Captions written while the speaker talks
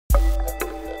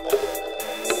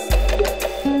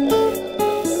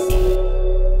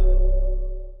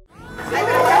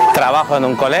trabajo en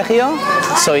un colegio,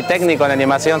 soy técnico en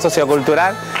animación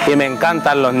sociocultural y me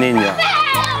encantan los niños.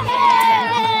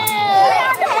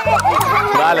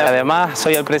 Vale, además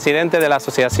soy el presidente de la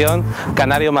Asociación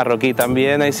Canario Marroquí.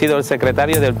 También he sido el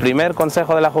secretario del primer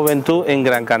Consejo de la Juventud en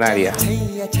Gran Canaria.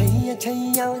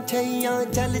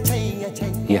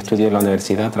 Y estudié en la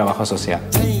Universidad de Trabajo Social.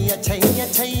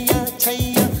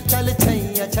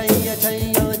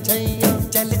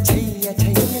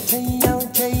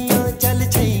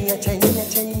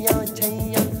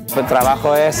 El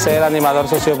trabajo es ser animador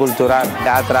sociocultural,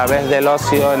 a través del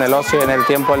ocio, en el ocio y en el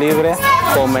tiempo libre,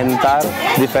 fomentar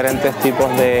diferentes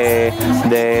tipos de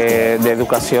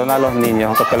educación a los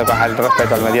niños, que le pasa el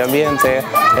respeto al medio ambiente,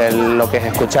 lo que es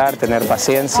escuchar, tener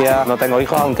paciencia. No tengo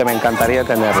hijos, aunque me encantaría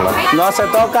tenerlos. No se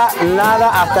toca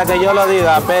nada hasta que yo lo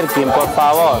diga, Perkin, por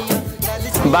favor.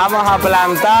 Vamos a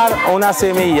plantar una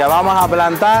semilla, vamos a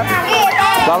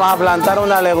plantar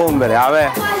una legumbre, a ver.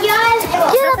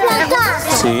 ¿Quiero plantar?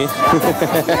 Sí.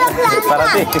 Para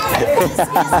ti. El profe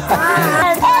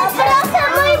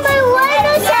muy bueno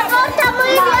y se porta muy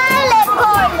bien en el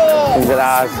cole.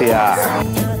 Gracias.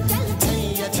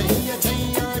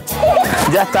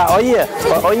 Ya está. Oye,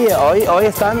 hoy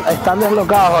están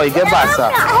deslocados hoy. ¿Qué pasa?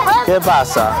 ¿Qué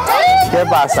pasa? ¿Qué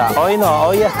pasa? Hoy no,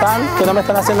 hoy están que no me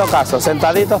están haciendo caso,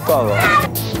 sentaditos todos.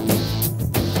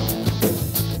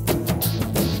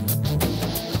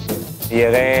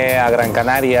 Llegué a Gran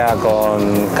Canaria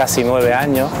con casi 9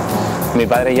 años. Mi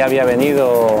padre ya había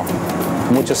venido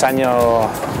muchos años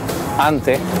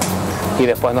antes y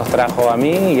después nos trajo a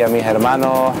mí y a mis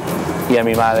hermanos y a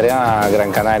mi madre a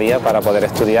Gran Canaria para poder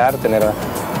estudiar, tener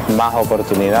más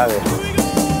oportunidades.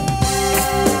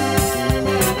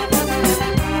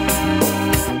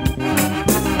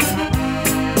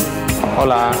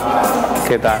 Hola,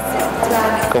 ¿qué tal?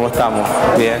 ¿Cómo estamos?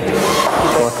 Bien.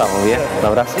 ¿Cómo estamos? Bien. Un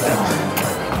abrazo.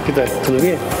 ¿Qué tal? ¿Todo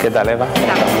bien? ¿Qué tal, Eva?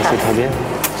 ¿Estás bien?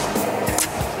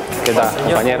 ¿Qué tal,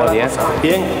 compañero? ¿Bien?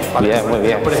 Bien. Bien, muy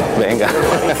bien. Venga.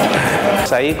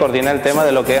 Ahí coordina el tema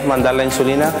de lo que es mandar la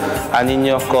insulina a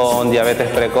niños con diabetes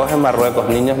precoz en Marruecos,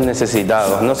 niños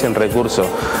necesitados, no sin recursos.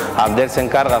 Abdel se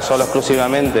encarga solo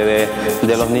exclusivamente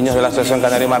de los niños de la Asociación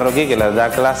Canario Marroquí, que les da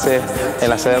clases en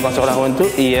la sede del Consejo de la Juventud,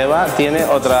 y Eva tiene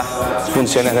otras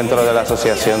funciones dentro de la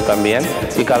asociación también,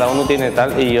 y cada uno tiene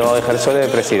tal, y yo ejerzo de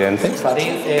presidente.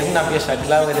 Farid es una pieza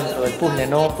clave dentro del puzzle,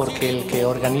 ¿no? Porque el que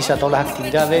organiza todas las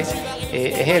actividades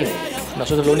es él.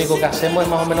 Nosotros lo único que hacemos es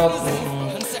más o menos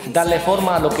darle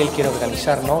forma a lo que él quiere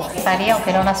organizar, ¿no? Farid,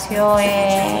 aunque no nació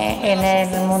en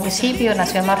el municipio,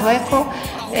 nació en Marruecos,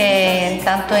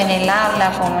 tanto en el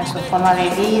habla como en su forma de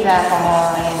vida,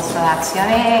 como en sus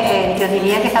acciones, yo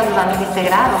diría que está totalmente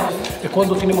integrado.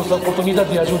 Cuando tenemos la oportunidad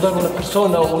de ayudar a una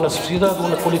persona o una sociedad o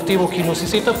un colectivo que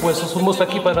necesita, pues somos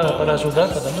aquí para ayudar,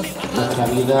 nada más. Nuestra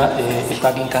vida está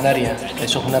aquí en Canarias,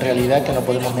 eso es una realidad que no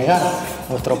podemos negar.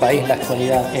 Nuestro país, la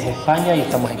actualidad, es España y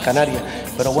estamos en Canarias,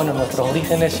 pero bueno, nuestros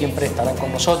orígenes siempre estarán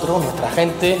con nosotros, nuestra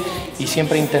gente, y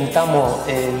siempre intentamos,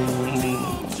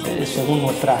 según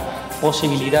nuestras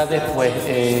posibilidades, pues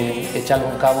echarlo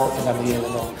a cabo en la medida de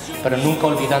lo, pero nunca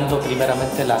olvidando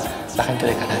primeramente la gente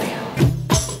de Canarias.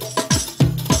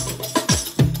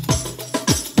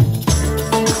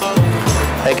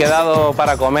 He quedado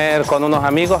para comer con unos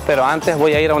amigos, pero antes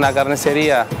voy a ir a una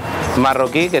carnicería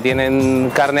marroquí que tienen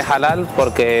carne halal,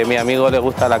 porque a mi amigo le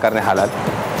gusta la carne halal.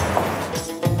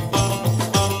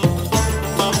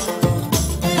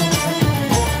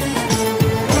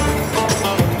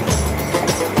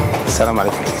 Salam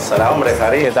alaikum. Salam, hombre,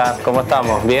 Fharid. ¿Qué tal? ¿Cómo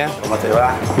estamos? ¿Bien? ¿Cómo te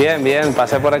va? Bien, bien.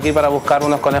 Pasé por aquí para buscar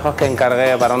unos conejos que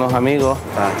encargué para unos amigos.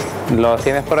 ¿Los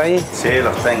tienes por ahí? Sí,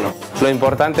 los tengo. Lo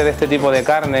importante de este tipo de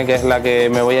carne, que es la que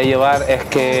me voy a llevar, es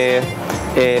que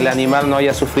el animal no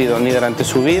haya sufrido ni durante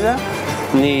su vida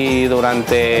ni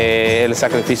durante el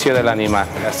sacrificio del animal.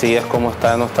 Así es como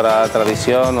está nuestra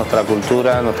tradición, nuestra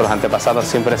cultura, nuestros antepasados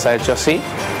siempre se ha hecho así,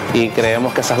 y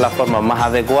creemos que esa es la forma más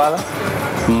adecuada,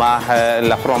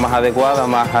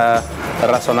 más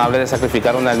razonable de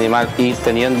sacrificar un animal, y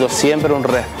teniendo siempre un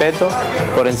respeto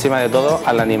por encima de todo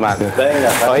al animal. Venga,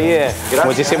 oye, gracias.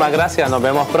 Muchísimas gracias, nos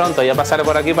vemos pronto. Ya pasaré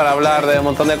por aquí para hablar de un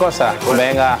montón de cosas. Pues,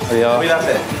 venga, adiós.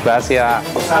 Cuídate. Gracias.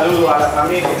 Un saludo a la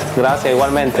familia. Gracias,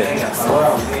 igualmente. Venga,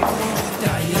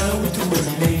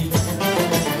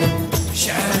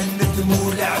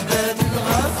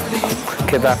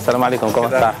 ¿Qué tal, Salam alaikum? ¿Cómo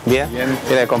estás? ¿Bien? Bien.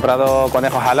 Mira, he comprado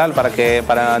conejos halal para que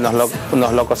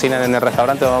nos lo cocinen en el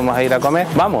restaurante. Vamos a ir a comer.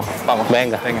 ¿Vamos? Vamos.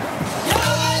 Venga. Venga.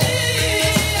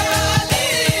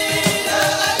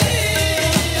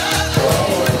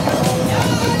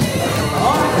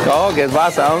 Oh, ¿qué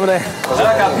pasa, hombre?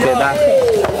 ¿Qué tal?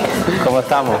 ¿Cómo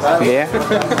estamos? ¿Bien?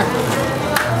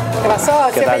 ¿Qué pasó?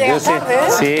 ¿Qué tal, Siempre llegas Yusi? tarde,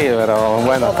 ¿eh? Sí, pero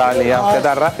bueno, estaba liado. ¿Qué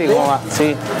tal, Rafi? ¿Cómo va?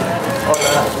 Sí.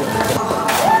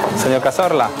 Señor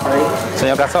Cazorla.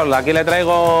 Señor Cazorla, aquí le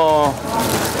traigo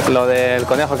lo del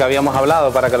conejo que habíamos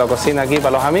hablado para que lo cocine aquí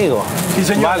para los amigos. Sí,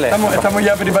 señor. Vale. Estamos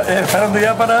ya esperando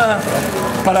ya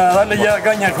para darle ya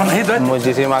caña al conejito.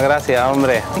 Muchísimas gracias,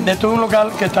 hombre. Esto es un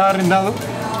local que está arrendado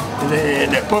del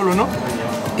pueblo, ¿no?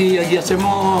 Y aquí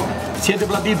hacemos 7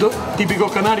 platitos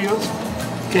típicos canarios,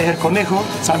 que es el conejo,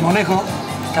 salmonejo,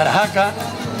 carajaca,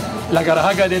 la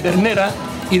carajaca de ternera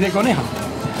y de conejo.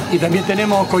 Y también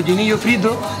tenemos cochinillo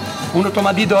frito, unos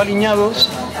tomatitos aliñados.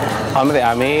 Hombre,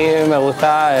 a mí me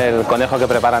gusta el conejo que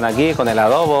preparan aquí con el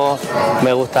adobo,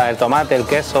 me gusta el tomate, el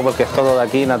queso, porque es todo de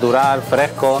aquí, natural,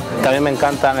 fresco. También me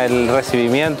encanta el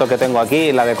recibimiento que tengo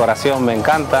aquí, la decoración me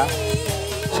encanta.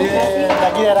 Sí, de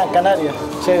aquí de Gran Canaria.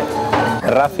 Sí.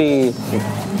 Rafi,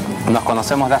 nos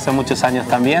conocemos de hace muchos años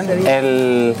también.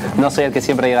 Él, no soy el que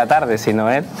siempre llega tarde, sino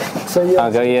él, Soy yo.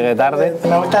 aunque hoy llegue tarde.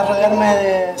 Me gusta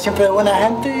rodearme siempre de buena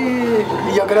gente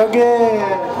y yo creo que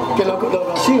lo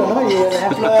consigo, ¿no? Y el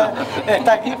ejemplo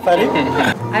está aquí, Farid.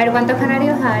 A ver, ¿cuántos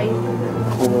canarios hay?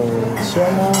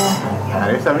 Somos...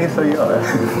 Canarios también soy yo,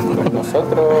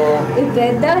 Nosotros...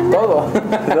 ¿Ustedes dos? Todos.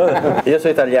 Yo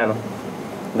soy italiano,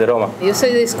 de Roma. Yo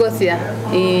soy de Escocia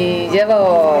y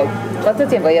llevo... ¿Cuánto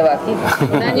tiempo llevo aquí?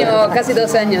 Un año, casi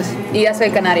 2 años, y ya soy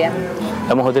canaria.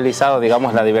 Hemos utilizado,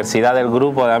 digamos, la diversidad del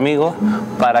grupo de amigos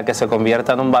para que se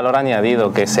convierta en un valor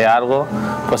añadido, que sea algo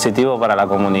positivo para la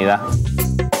comunidad.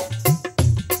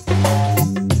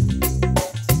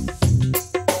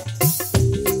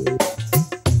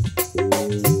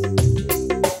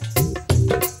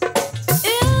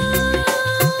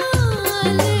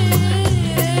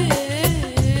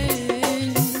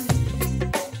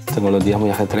 Tengo los días muy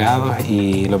ajetreados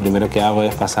y lo primero que hago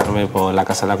es pasarme por la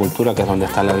Casa de la Cultura, que es donde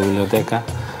está la biblioteca,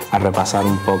 a repasar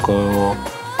un poco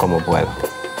como puedo.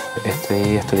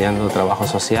 Estoy estudiando trabajo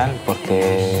social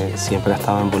porque siempre he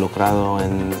estado involucrado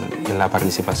en la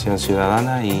participación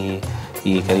ciudadana y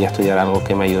quería estudiar algo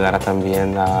que me ayudara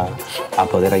también a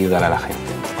poder ayudar a la gente.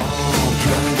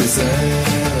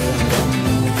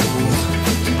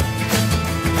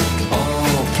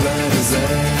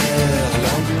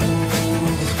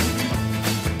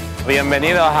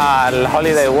 Bienvenidos al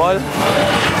Holiday World.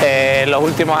 En los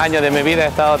últimos años de mi vida he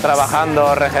estado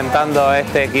trabajando, regentando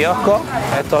este kiosco.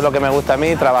 Esto es lo que me gusta a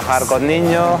mí, trabajar con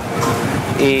niños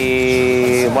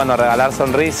y bueno, regalar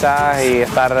sonrisas y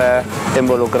estar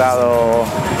involucrado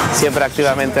siempre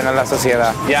activamente en la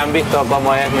sociedad. Ya han visto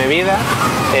cómo es mi vida,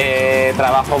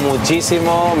 trabajo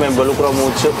muchísimo, me involucro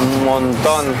mucho, un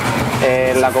montón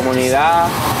en la comunidad,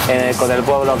 con el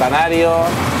pueblo canario,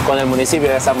 con el municipio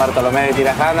de San Bartolomé de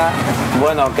Tirajana.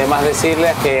 Bueno, qué más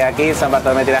decirles que aquí en San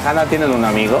Bartolomé de Tirajana tienen un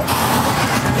amigo.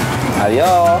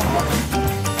 Adiós.